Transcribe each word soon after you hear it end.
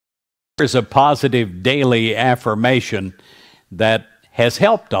Here's a positive daily affirmation that has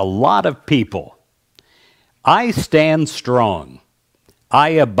helped a lot of people. I stand strong. I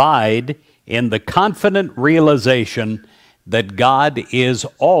abide in the confident realization that God is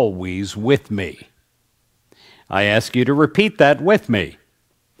always with me. I ask you to repeat that with me.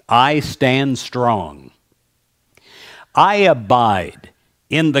 I stand strong. I abide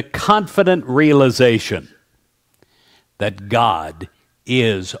in the confident realization that God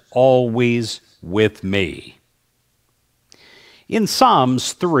is always with me. In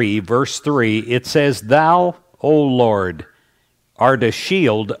Psalms 3, verse 3, it says, Thou, O Lord, art a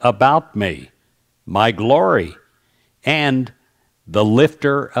shield about me, my glory, and the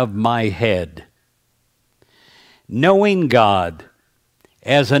lifter of my head. Knowing God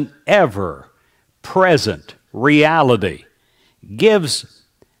as an ever-present reality gives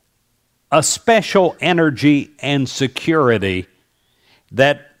a special energy and security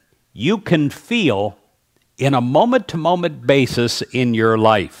that you can feel in a moment-to-moment basis in your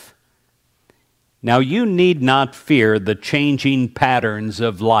life. Now, you need not fear the changing patterns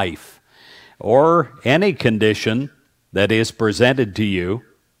of life or any condition that is presented to you.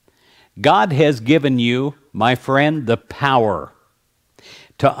 God has given you, my friend, the power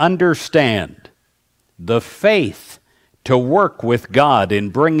to understand, the faith to work with God in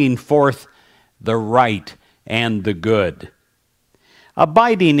bringing forth the right and the good.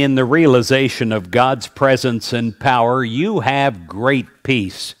 Abiding in the realization of God's presence and power, you have great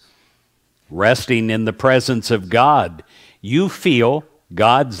peace. Resting in the presence of God, you feel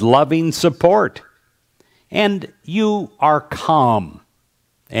God's loving support. And you are calm,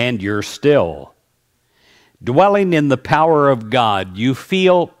 and you're still. Dwelling in the power of God, you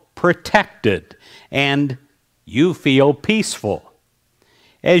feel protected, and you feel peaceful.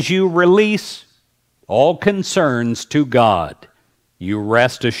 As you release all concerns to God, you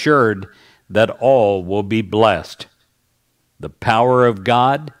rest assured that all will be blessed. The power of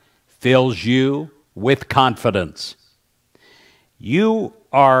God fills you with confidence. You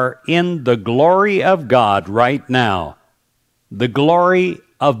are in the glory of God right now, the glory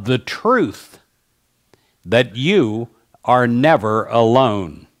of the truth that you are never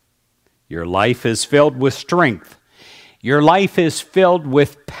alone. Your life is filled with strength. Your life is filled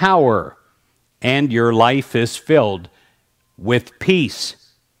with power, and your life is filled with peace.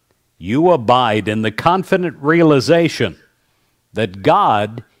 You abide in the confident realization that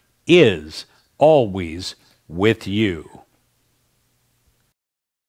God is always with you.